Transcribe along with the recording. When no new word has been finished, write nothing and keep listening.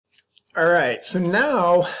All right, so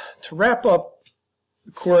now to wrap up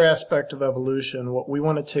the core aspect of evolution, what we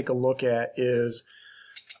want to take a look at is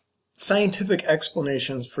scientific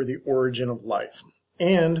explanations for the origin of life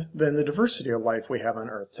and then the diversity of life we have on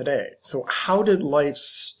Earth today. So how did life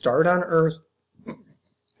start on Earth?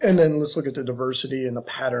 And then let's look at the diversity and the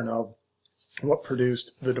pattern of what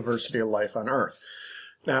produced the diversity of life on Earth.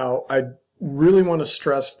 Now, I really want to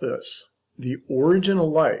stress this. The origin of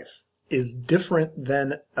life is different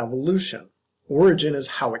than evolution. Origin is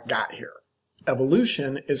how it got here.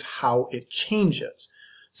 Evolution is how it changes.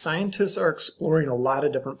 Scientists are exploring a lot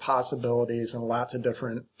of different possibilities and lots of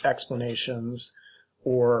different explanations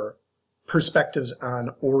or perspectives on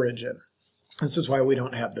origin. This is why we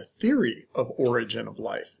don't have the theory of origin of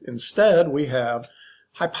life. Instead, we have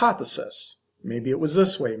hypothesis. Maybe it was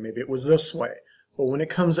this way, maybe it was this way. But when it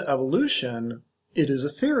comes to evolution, it is a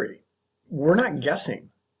theory. We're not guessing.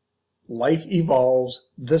 Life evolves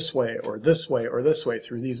this way or this way or this way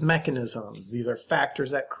through these mechanisms. These are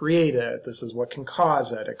factors that create it. This is what can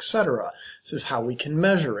cause it, etc. This is how we can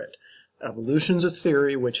measure it. Evolution's a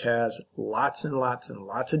theory which has lots and lots and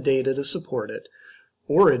lots of data to support it.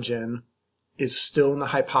 Origin is still in the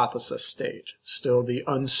hypothesis stage, still the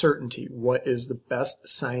uncertainty. What is the best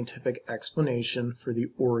scientific explanation for the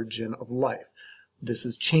origin of life? This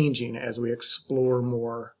is changing as we explore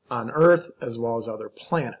more on Earth as well as other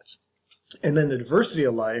planets. And then the diversity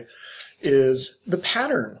of life is the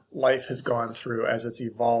pattern life has gone through as it's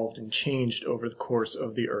evolved and changed over the course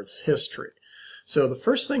of the Earth's history. So the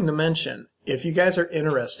first thing to mention, if you guys are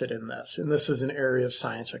interested in this, and this is an area of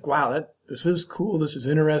science, like, wow, this is cool, this is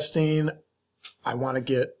interesting, I want to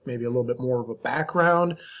get maybe a little bit more of a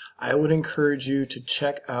background, I would encourage you to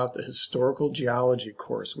check out the historical geology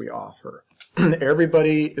course we offer.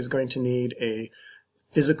 Everybody is going to need a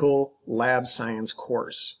physical lab science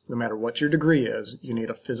course. No matter what your degree is, you need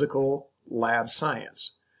a physical lab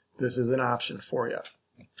science. This is an option for you.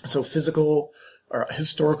 So physical or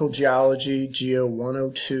historical geology, Geo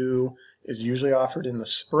 102, is usually offered in the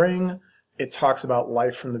spring. It talks about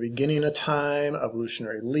life from the beginning of time,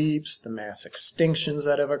 evolutionary leaps, the mass extinctions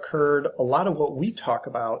that have occurred. A lot of what we talk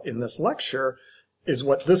about in this lecture is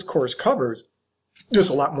what this course covers, just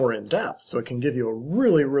a lot more in depth. So it can give you a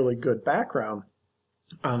really, really good background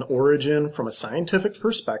on origin from a scientific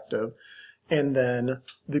perspective, and then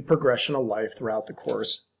the progression of life throughout the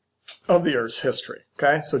course of the Earth's history.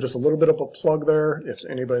 Okay, so just a little bit of a plug there. If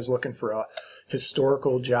anybody's looking for a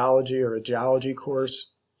historical geology or a geology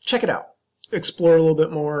course, check it out. Explore a little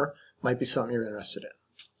bit more. Might be something you're interested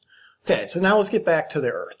in. Okay, so now let's get back to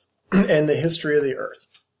the Earth and the history of the Earth.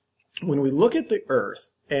 When we look at the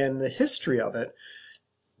Earth and the history of it,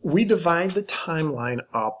 we divide the timeline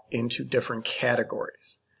up into different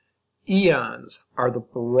categories. Eons are the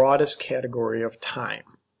broadest category of time.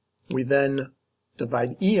 We then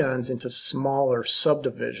divide eons into smaller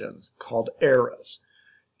subdivisions called eras.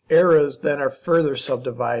 Eras then are further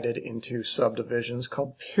subdivided into subdivisions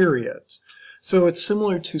called periods. So it's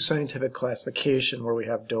similar to scientific classification where we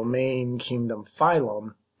have domain, kingdom,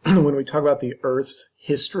 phylum. When we talk about the Earth's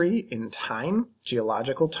history in time,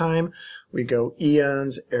 geological time, we go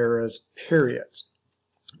eons, eras, periods.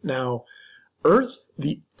 Now,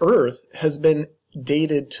 the Earth has been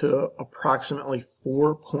dated to approximately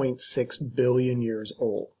 4.6 billion years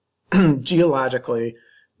old. Geologically,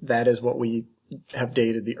 that is what we have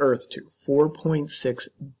dated the Earth to, 4.6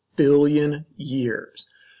 billion years.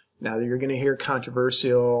 Now, you're going to hear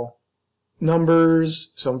controversial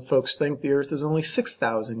numbers. Some folks think the Earth is only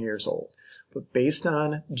 6,000 years old. But based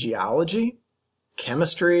on geology,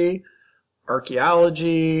 chemistry,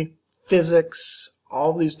 archaeology, physics,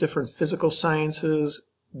 all these different physical sciences,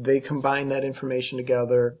 they combine that information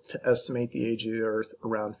together to estimate the age of the Earth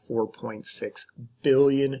around 4.6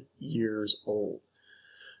 billion years old.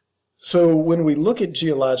 So when we look at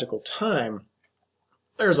geological time,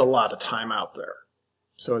 there's a lot of time out there.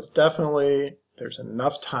 So it's definitely, there's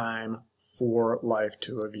enough time for life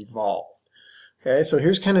to have evolved. Okay, so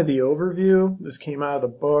here's kind of the overview. This came out of the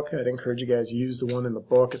book. I'd encourage you guys to use the one in the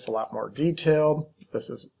book. It's a lot more detailed. This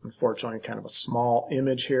is unfortunately kind of a small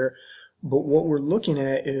image here. But what we're looking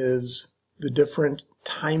at is the different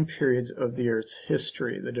time periods of the Earth's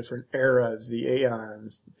history, the different eras, the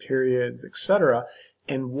aeons, the periods, etc.,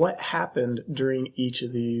 and what happened during each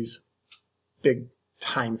of these big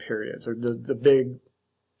time periods, or the big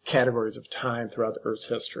categories of time throughout the Earth's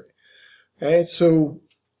history. Okay, so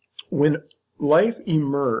when life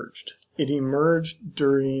emerged, it emerged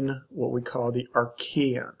during what we call the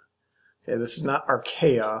Archean. Okay, this is not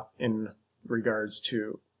archaea in regards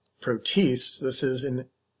to protists. This is an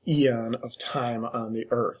eon of time on the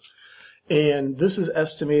Earth. And this is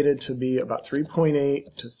estimated to be about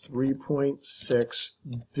 3.8 to 3.6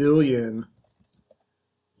 billion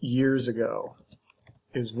years ago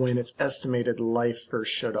is when it's estimated life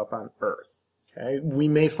first showed up on Earth. Okay? We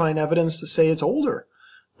may find evidence to say it's older,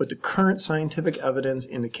 but the current scientific evidence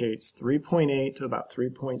indicates 3.8 to about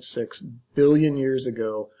 3.6 billion years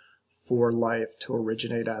ago for life to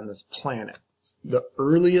originate on this planet. The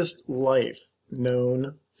earliest life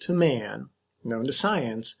known to man, known to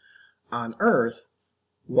science, on Earth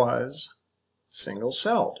was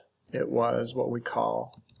single-celled. It was what we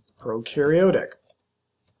call prokaryotic.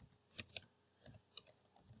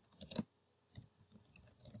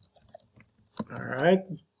 All right,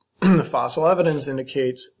 the fossil evidence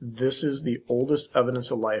indicates this is the oldest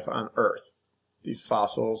evidence of life on Earth, these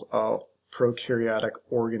fossils of prokaryotic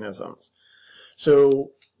organisms.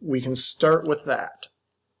 So we can start with that.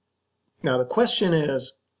 Now the question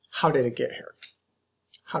is, how did it get here?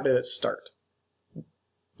 How did it start?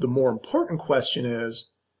 The more important question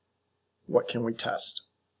is, what can we test?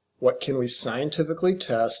 What can we scientifically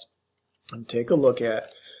test and take a look at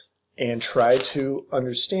and try to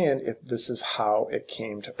understand if this is how it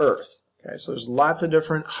came to Earth? Okay, so there's lots of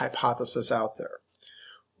different hypotheses out there.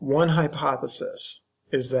 One hypothesis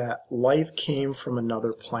is that life came from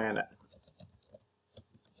another planet.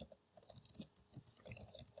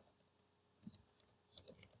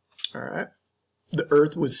 All right. The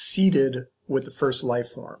Earth was seeded with the first life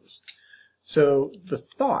forms. So the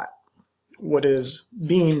thought, what is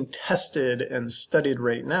being tested and studied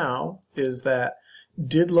right now, is that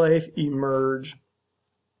did life emerge,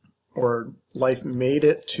 or life made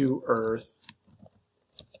it to Earth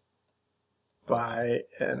by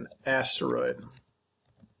an asteroid?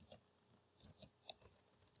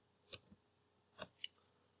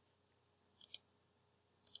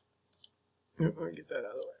 Let me get that out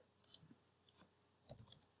of the way.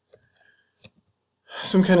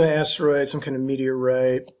 Some kind of asteroid, some kind of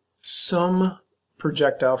meteorite, some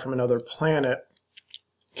projectile from another planet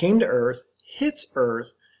came to Earth, hits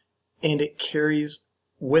Earth, and it carries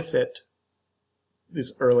with it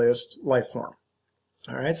this earliest life form.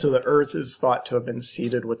 All right, so the Earth is thought to have been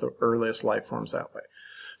seeded with the earliest life forms that way.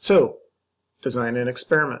 So, design an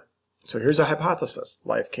experiment. So here's a hypothesis.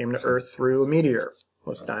 Life came to Earth through a meteor.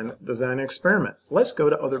 Let's design an experiment. Let's go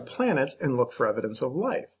to other planets and look for evidence of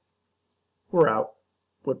life. We're out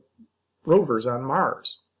with rovers on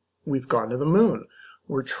Mars. We've gone to the moon.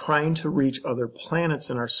 We're trying to reach other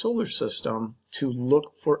planets in our solar system to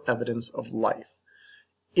look for evidence of life.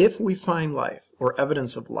 If we find life or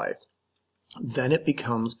evidence of life, then it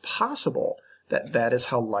becomes possible that that is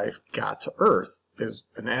how life got to Earth. Is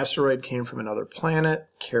an asteroid came from another planet,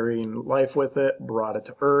 carrying life with it, brought it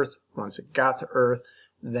to Earth. Once it got to Earth,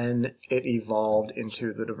 then it evolved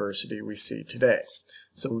into the diversity we see today.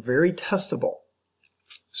 So very testable.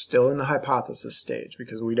 Still in the hypothesis stage,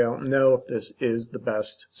 because we don't know if this is the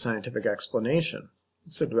best scientific explanation.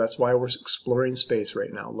 So that's why we're exploring space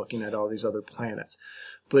right now, looking at all these other planets.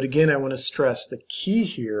 But again, I want to stress the key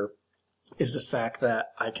here is the fact that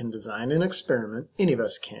I can design an experiment, any of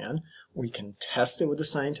us can, we can test it with the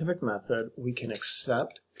scientific method, we can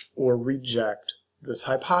accept or reject this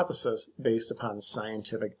hypothesis based upon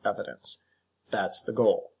scientific evidence. That's the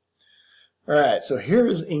goal. All right, so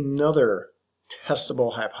here's another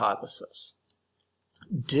testable hypothesis.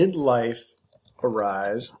 Did life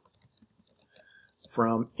arise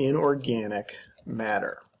from inorganic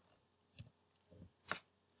matter?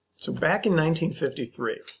 So back in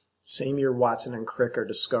 1953, same year Watson and Crick are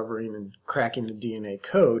discovering and cracking the DNA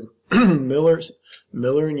code, Miller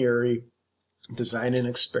and Urey designed an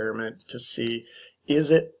experiment to see, is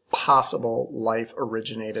it possible life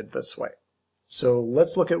originated this way? So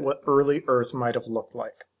let's look at what early Earth might have looked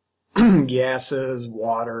like. Gases,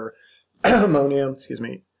 water, ammonia,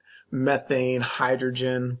 methane,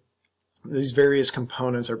 hydrogen. These various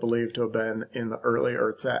components are believed to have been in the early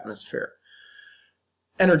Earth's atmosphere.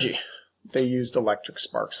 Energy. They used electric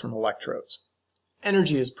sparks from electrodes.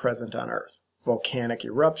 Energy is present on Earth. Volcanic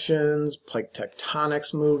eruptions, plate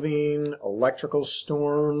tectonics moving, electrical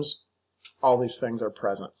storms, all these things are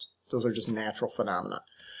present. Those are just natural phenomena.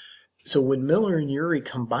 So when Miller and Urey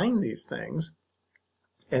combined these things,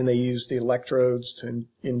 and they used the electrodes to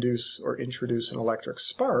induce or introduce an electric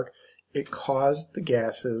spark, it caused the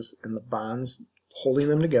gases and the bonds holding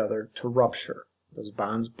them together to rupture. Those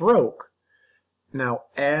bonds broke. Now,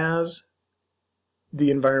 as the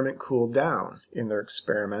environment cooled down in their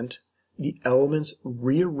experiment, the elements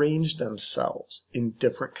rearranged themselves in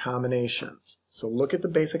different combinations. So look at the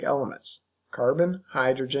basic elements. Carbon,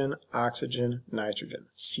 hydrogen, oxygen, nitrogen.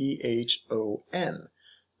 CHON.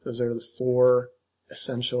 Those are the four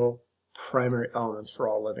essential primary elements for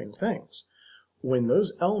all living things. When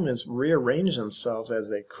those elements rearranged themselves as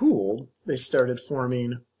they cooled, they started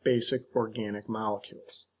forming basic organic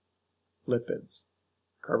molecules, lipids,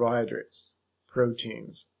 carbohydrates,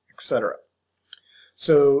 proteins, etc.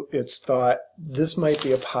 So it's thought this might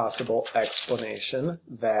be a possible explanation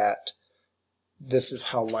that this is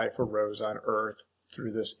how life arose on Earth,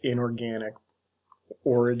 through this inorganic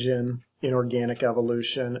origin, inorganic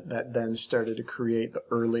evolution that then started to create the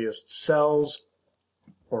earliest cells,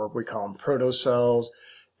 or we call them protocells,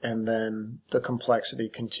 and then the complexity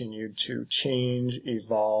continued to change,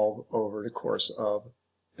 evolve over the course of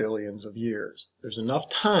billions of years. There's enough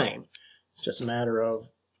time. It's just a matter of,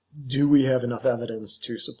 do we have enough evidence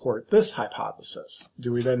to support this hypothesis?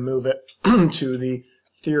 Do we then move it to the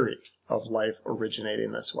theory of life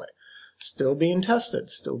originating this way? Still being tested,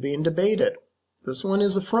 still being debated. This one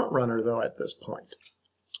is a front runner, though, at this point.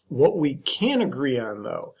 What we can agree on,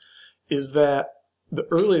 though, is that the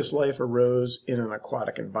earliest life arose in an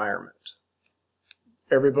aquatic environment.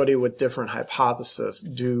 Everybody with different hypotheses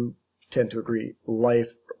do tend to agree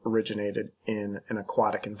life originated in an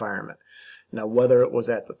aquatic environment. Now, whether it was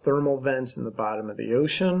at the thermal vents in the bottom of the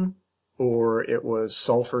ocean, or it was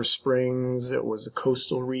sulfur springs, it was the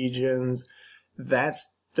coastal regions,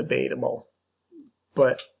 that's debatable.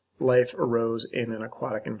 But life arose in an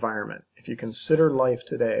aquatic environment. If you consider life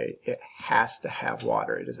today, it has to have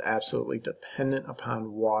water. It is absolutely dependent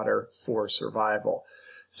upon water for survival.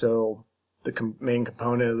 So the main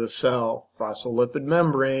component of the cell, phospholipid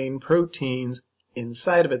membrane, proteins.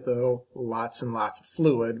 Inside of it, though, lots and lots of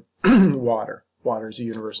fluid, water. Water is a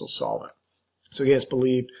universal solvent. So he has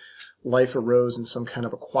believed life arose in some kind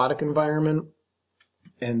of aquatic environment,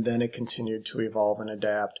 and then it continued to evolve and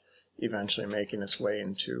adapt, eventually making its way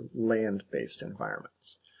into land-based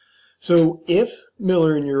environments. So if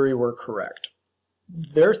Miller and Urey were correct,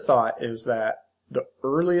 their thought is that the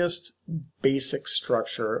earliest basic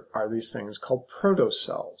structure are these things called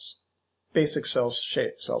protocells. Basic cell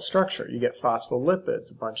shape, cell structure. You get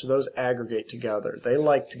phospholipids, a bunch of those aggregate together. They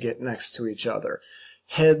like to get next to each other.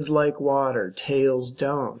 Heads like water, tails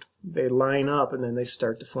don't. They line up and then they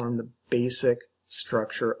start to form the basic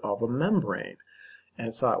structure of a membrane. And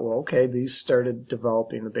it's thought, well, okay, these started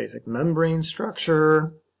developing the basic membrane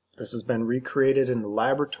structure. This has been recreated in the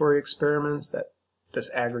laboratory experiments, that this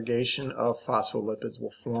aggregation of phospholipids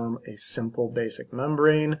will form a simple basic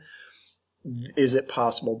membrane. Is it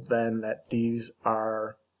possible then that these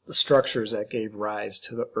are the structures that gave rise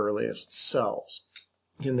to the earliest cells?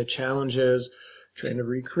 And the challenge is trying to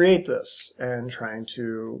recreate this and trying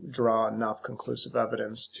to draw enough conclusive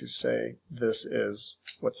evidence to say this is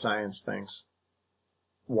what science thinks.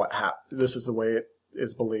 This is the way it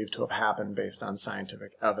is believed to have happened based on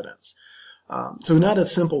scientific evidence. So not a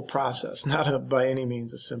simple process, not by any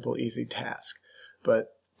means a simple, easy task, but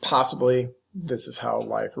possibly this is how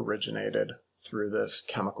life originated through this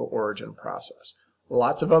chemical origin process.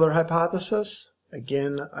 Lots of other hypotheses.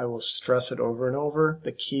 Again, I will stress it over and over.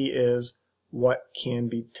 The key is what can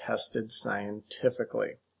be tested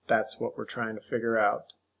scientifically. That's what we're trying to figure out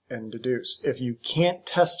and deduce. If you can't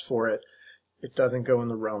test for it, it doesn't go in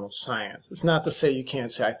the realm of science. It's not to say you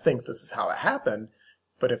can't say, I think this is how it happened,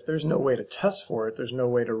 but if there's no way to test for it, there's no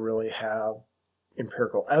way to really have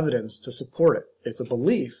empirical evidence to support it. It's a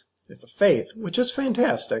belief, it's a faith, which is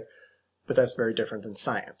fantastic, but that's very different than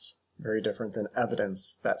science, very different than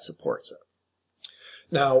evidence that supports it.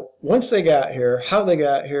 Now, once they got here, how they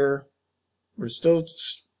got here, we're still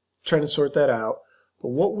trying to sort that out, but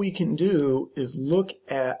what we can do is look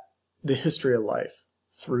at the history of life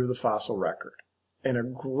through the fossil record. And a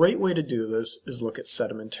great way to do this is look at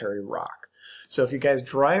sedimentary rock. So if you guys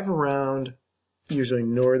drive around, usually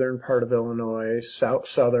northern part of Illinois,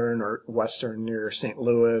 southern or western near St.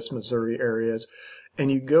 Louis, Missouri areas,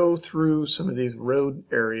 and you go through some of these road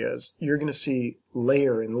areas, you're going to see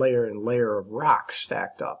layer and layer and layer of rock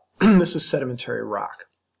stacked up. This is sedimentary rock.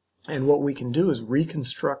 And what we can do is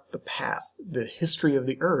reconstruct the past, the history of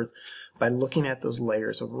the earth, by looking at those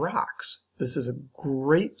layers of rocks. This is a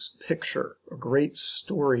great picture, a great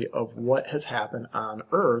story of what has happened on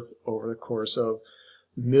Earth over the course of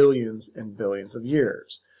millions and billions of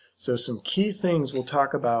years. So some key things we'll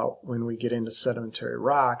talk about when we get into sedimentary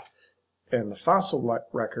rock and the fossil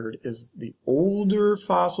record is the older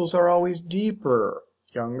fossils are always deeper.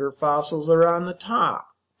 Younger fossils are on the top.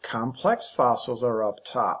 Complex fossils are up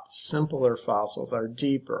top. Simpler fossils are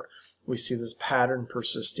deeper. We see this pattern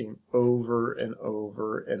persisting over and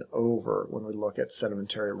over and over when we look at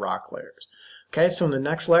sedimentary rock layers. Okay, so in the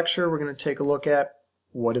next lecture, we're going to take a look at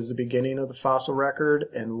what is the beginning of the fossil record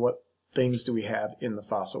and what things do we have in the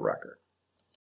fossil record.